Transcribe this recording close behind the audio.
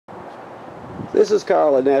This is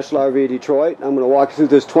Carl at National RV Detroit. I'm going to walk you through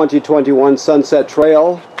this 2021 Sunset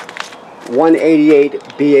Trail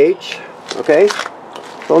 188BH. Okay,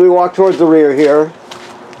 so let me walk towards the rear here.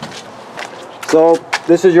 So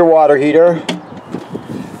this is your water heater.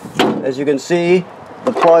 As you can see,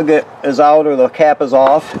 the plug is out, or the cap is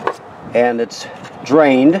off, and it's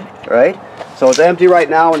drained, right? So it's empty right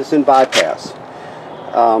now and it's in bypass.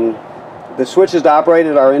 The switches to operate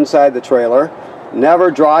it are inside the trailer.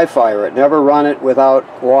 Never dry fire it, never run it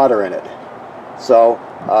without water in it. So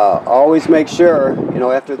always make sure, you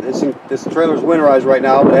know, after this trailer is winterized right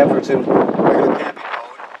now, but after it's in regular camping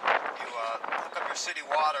mode, you hook up your city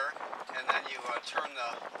water, and then you turn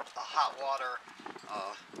the hot water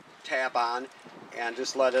tab on, and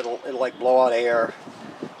just let it'll like blow out air,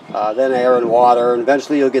 then air and water, and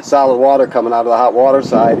eventually you'll get solid water coming out of the hot water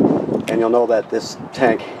side, and you'll know that this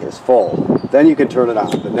tank is full. Then you can turn it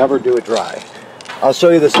on, but never do it dry. I'll show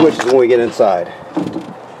you the switches when we get inside.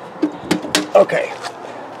 Okay,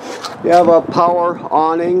 you have a power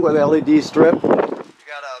awning with LED strip. You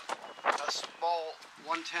got a small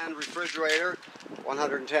 110 refrigerator,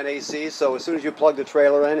 110 AC, so as soon as you plug the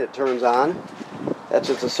trailer in, it turns on. That's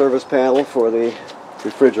just a service panel for the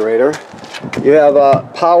refrigerator. You have a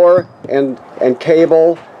power and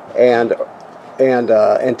cable and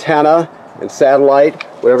antenna and satellite,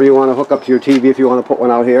 whatever you want to hook up to your TV if you want to put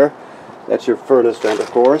one out here. That's your furnace vent,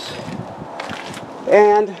 of course.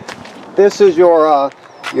 And this is your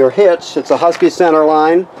hitch. It's a Husky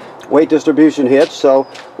centerline weight distribution hitch. So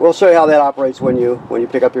we'll show you how that operates when you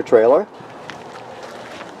pick up your trailer.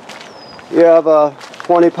 You have a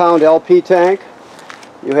 20-pound LP tank.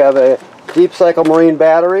 You have a deep cycle marine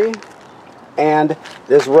battery, and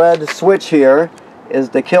this red switch here is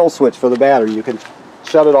the kill switch for the battery. You can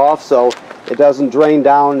shut it off so it doesn't drain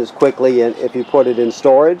down as quickly if you put it in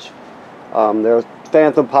storage. There's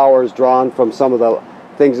phantom power is drawn from some of the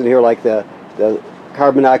things in here, like the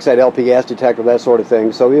carbon monoxide LP gas detector, that sort of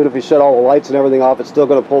thing. So even if you shut all the lights and everything off, it's still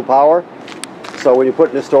going to pull power. So when you put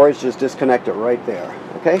it into storage, just disconnect it right there.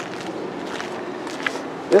 Okay?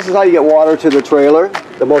 This is how you get water to the trailer.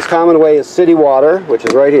 The most common way is city water, which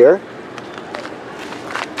is right here.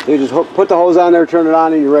 You just put the hose on there, turn it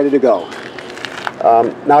on, and you're ready to go.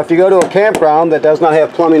 Now if you go to a campground that does not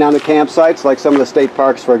have plumbing on the campsites, like some of the state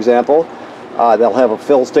parks for example, they'll have a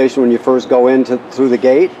fill station when you first go in through the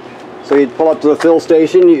gate. So you'd pull up to the fill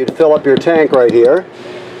station, you'd fill up your tank right here,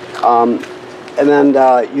 and then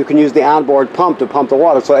you can use the onboard pump to pump the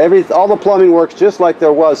water. So all the plumbing works just like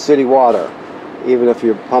there was city water, even if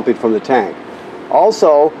you're pumping from the tank.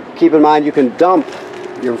 Also, keep in mind you can dump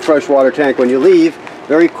your freshwater tank when you leave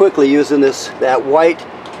very quickly using that white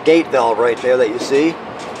gate valve right there that you see.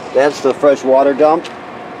 That's the fresh water dump,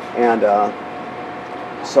 and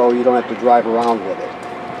so you don't have to drive around with it.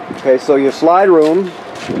 Okay, so your slide room,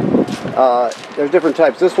 there's different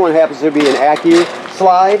types. This one happens to be an Accu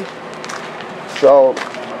slide. So,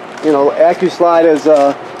 you know, Accu slide is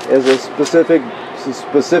a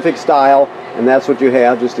specific style, and that's what you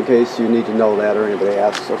have, just in case you need to know that or anybody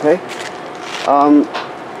asks. Okay.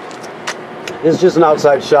 This is just an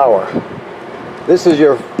outside shower. This is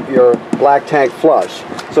your black tank flush.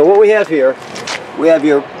 So what we have here, we have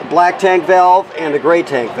your black tank valve and a gray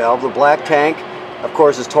tank valve. The black tank, of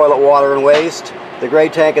course, is toilet water and waste. The gray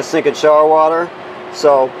tank is sink and shower water.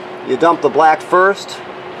 So you dump the black first,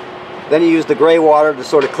 then you use the gray water to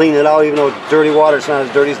sort of clean it out. Even though it's dirty water, it's not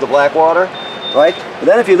as dirty as the black water, right? But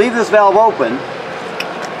then if you leave this valve open,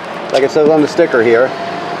 like it says on the sticker here,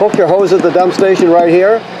 hook your hose at the dump station right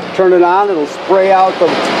here, turn it on, it'll spray out the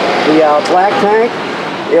black tank.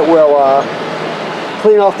 It will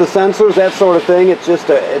clean off the sensors, that sort of thing. It's just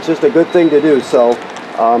a good thing to do. So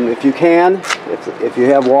if you can, if you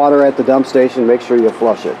have water at the dump station, make sure you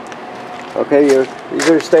flush it. Okay, these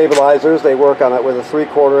are stabilizers. They work on it with a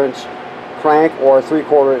 3/4 inch crank or a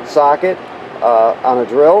 3/4 inch socket on a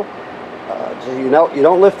drill. You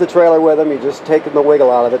don't lift the trailer with them. You just take the wiggle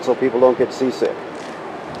out of it so people don't get seasick.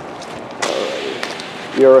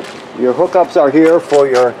 Your hookups are here for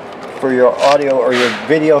your audio or your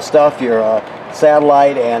video stuff, your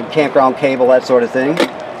satellite and campground cable, that sort of thing.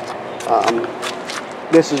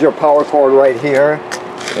 This is your power cord right here.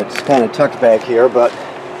 It's kind of tucked back here, but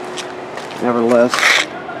nevertheless,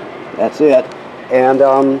 that's it. And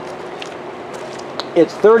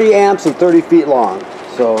it's 30 amps and 30 feet long.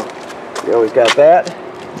 So you always got that.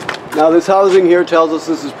 Now this housing here tells us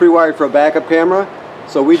this is pre-wired for a backup camera.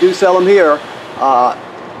 So we do sell them here.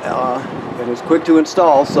 It is quick to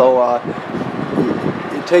install, so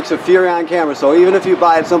it takes a Furrion camera. So even if you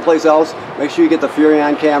buy it someplace else, make sure you get the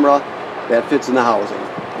Furrion camera that fits in the housing.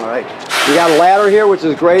 All right. right. You got a ladder here, which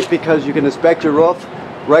is great because you can inspect your roof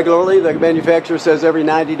regularly. The manufacturer says every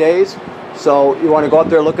 90 days. So you want to go up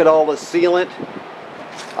there, look at all the sealant,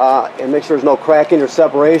 and make sure there's no cracking or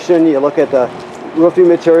separation. You look at the roofing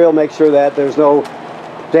material, make sure that there's no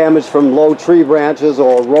damage from low tree branches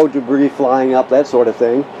or road debris flying up, that sort of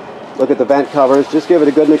thing. Look at the vent covers. Just give it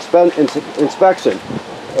a good inspection.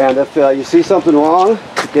 And if you see something wrong,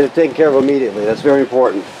 get it taken care of immediately. That's very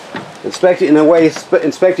important.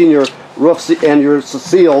 Inspecting your roofs and your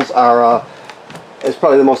seals is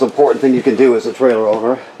probably the most important thing you can do as a trailer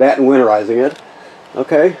owner. That and winterizing it.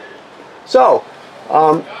 Okay. So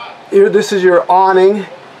this is your awning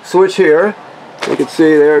switch here. You can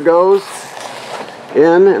see there it goes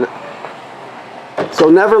in. And so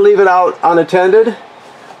never leave it out unattended.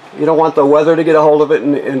 You don't want the weather to get a hold of it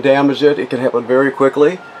and damage it. It can happen very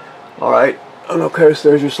quickly. Alright, and okay, so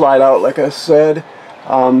there's your slide out, like I said.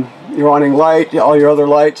 Your awning light, all your other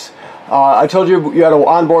lights. I told you you had an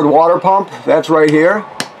onboard water pump. That's right here.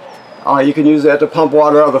 You can use that to pump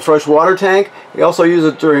water out of the fresh water tank. You also use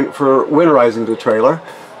it for winterizing the trailer.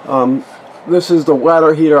 This is the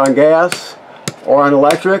water heater on gas or on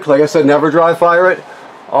electric. Like I said, never dry fire it.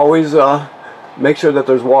 Always make sure that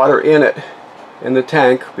there's water in it, in the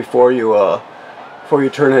tank, before you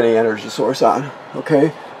turn any energy source on.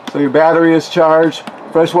 Okay, so your battery is charged,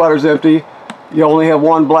 fresh water's empty. You only have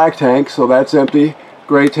one black tank, so that's empty.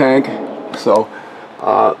 Gray tank. So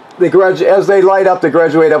as they light up, they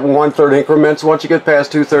graduate up in 1/3 increments. Once you get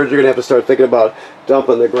past 2/3, you're gonna have to start thinking about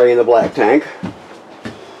dumping the gray and the black tank.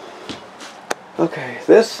 Okay,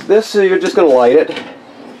 this you're just gonna light it.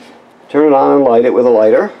 Turn it on and light it with a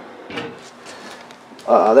lighter.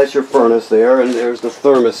 That's your furnace there, and there's the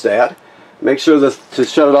thermostat. Make sure to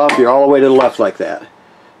shut it off, you're all the way to the left like that,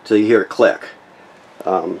 till you hear it click.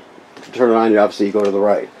 To turn it on, obviously you go to the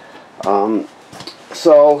right.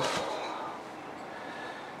 So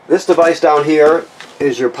this device down here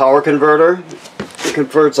is your power converter. It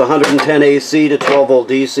converts 110 AC to 12 volt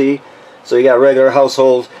DC. So you got regular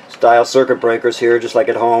household style circuit breakers here, just like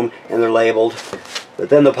at home, and they're labeled. But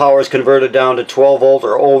then the power is converted down to 12 volt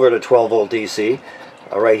or over to 12 volt DC.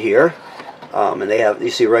 Right here, and they have, you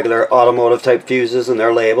see regular automotive type fuses, and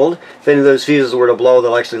they're labeled. If any of those fuses were to blow,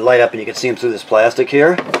 they'll actually light up, and you can see them through this plastic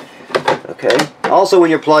here. Okay. Also, when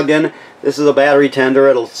you're plugged in, this is a battery tender.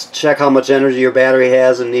 It'll check how much energy your battery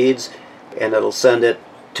has and needs, and it'll send it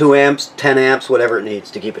 2 amps, 10 amps, whatever it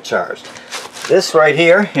needs to keep it charged. This right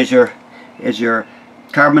here is your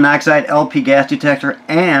carbon monoxide LP gas detector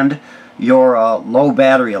and your low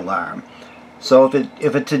battery alarm. So if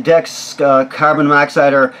it detects carbon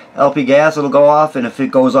monoxide or LP gas, it'll go off, and if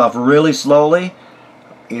it goes off really slowly,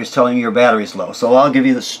 it's telling you your battery's low. So I'll give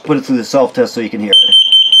you this, put it through the self-test so you can hear it.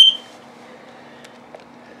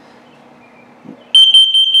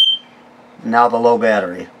 Now the low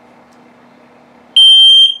battery.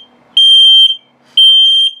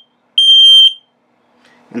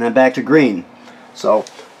 And then back to green. So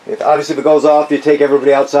obviously if it goes off, you take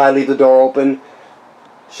everybody outside, leave the door open,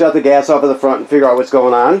 shut the gas off at the front, and figure out what's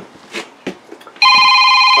going on.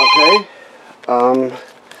 Okay.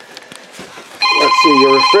 Let's see,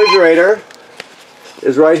 your refrigerator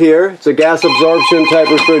is right here. It's a gas absorption type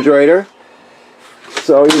refrigerator.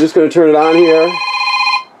 So you're just going to turn it on here.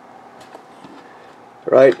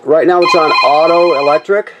 Right now it's on auto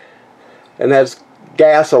electric, and that's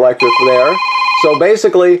gas electric there. So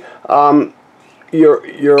basically, sorry,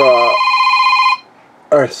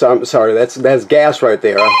 that's gas right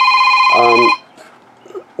there.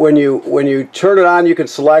 When you turn it on, you can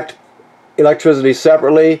select electricity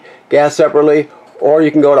separately, gas separately, or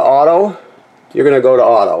you can go to auto. You're going to go to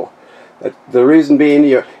auto. The reason being,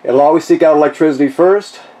 it'll always seek out electricity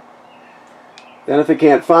first. Then if it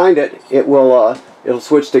can't find it, it'll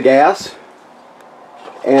switch to gas.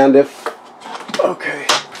 And if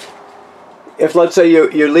let's say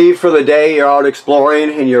you leave for the day, you're out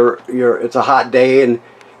exploring, and it's a hot day, and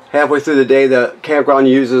halfway through the day the campground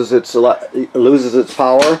loses its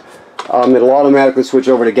power, it'll automatically switch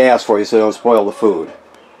over to gas for you, so you don't spoil the food.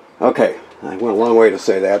 Okay, I went a long way to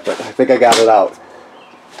say that, but I think I got it out.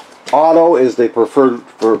 Auto is the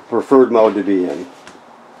preferred mode to be in.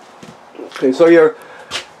 Okay, so your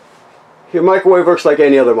microwave works like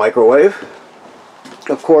any other microwave.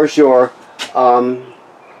 Of course, your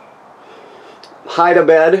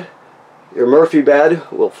hide-a-bed, your Murphy bed,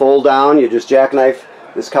 will fold down. You just jackknife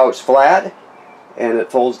this couch flat, and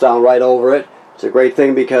it folds down right over it. It's a great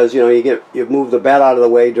thing because you move the bed out of the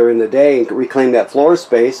way during the day and reclaim that floor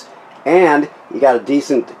space, and you got a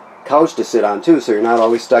decent couch to sit on too, so you're not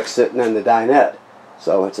always stuck sitting in the dinette.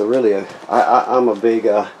 So it's I'm a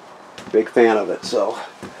big fan of it. So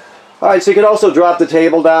Alright, so you can also drop the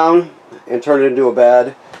table down and turn it into a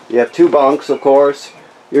bed. You have 2 bunks, of course,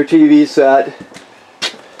 your TV set.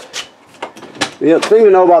 The thing to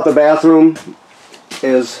know about the bathroom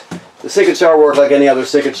is the sink and shower work like any other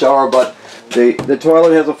sink and shower, but the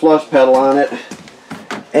toilet has a flush pedal on it,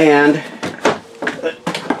 and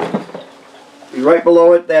right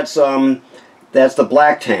below it, that's the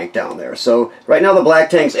black tank down there. So right now the black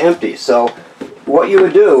tank's empty. So what you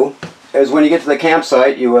would do is when you get to the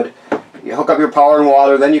campsite, you hook up your power and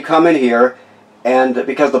water, then you come in here, and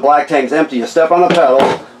because the black tank's empty, you step on the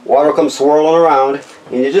pedal, water comes swirling around,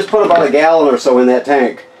 and you just put about a gallon or so in that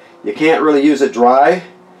tank. You can't really use it dry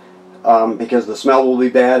because the smell will be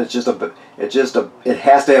bad. It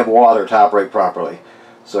has to have water to operate properly.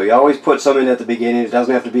 So you always put some in at the beginning. It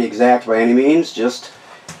doesn't have to be exact by any means. Just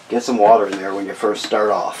get some water in there when you first start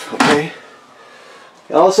off. Okay.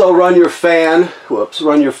 You also run your fan.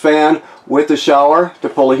 Run your fan with the shower to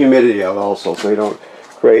pull the humidity out also, so you don't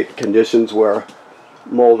create conditions where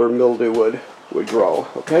mold or mildew would grow.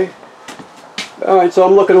 Okay. All right. So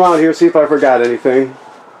I'm looking around here, see if I forgot anything.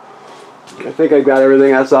 I think I've got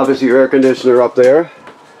everything. That's obviously your air conditioner up there.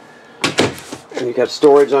 And you got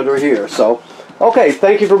storage under here. So, okay,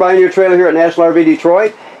 thank you for buying your trailer here at National RV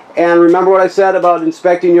Detroit. And remember what I said about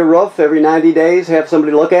inspecting your roof every 90 days, have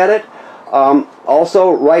somebody look at it.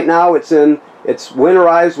 Also, right now it's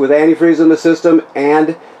winterized with antifreeze in the system,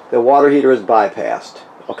 and the water heater is bypassed.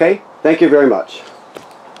 Okay, thank you very much.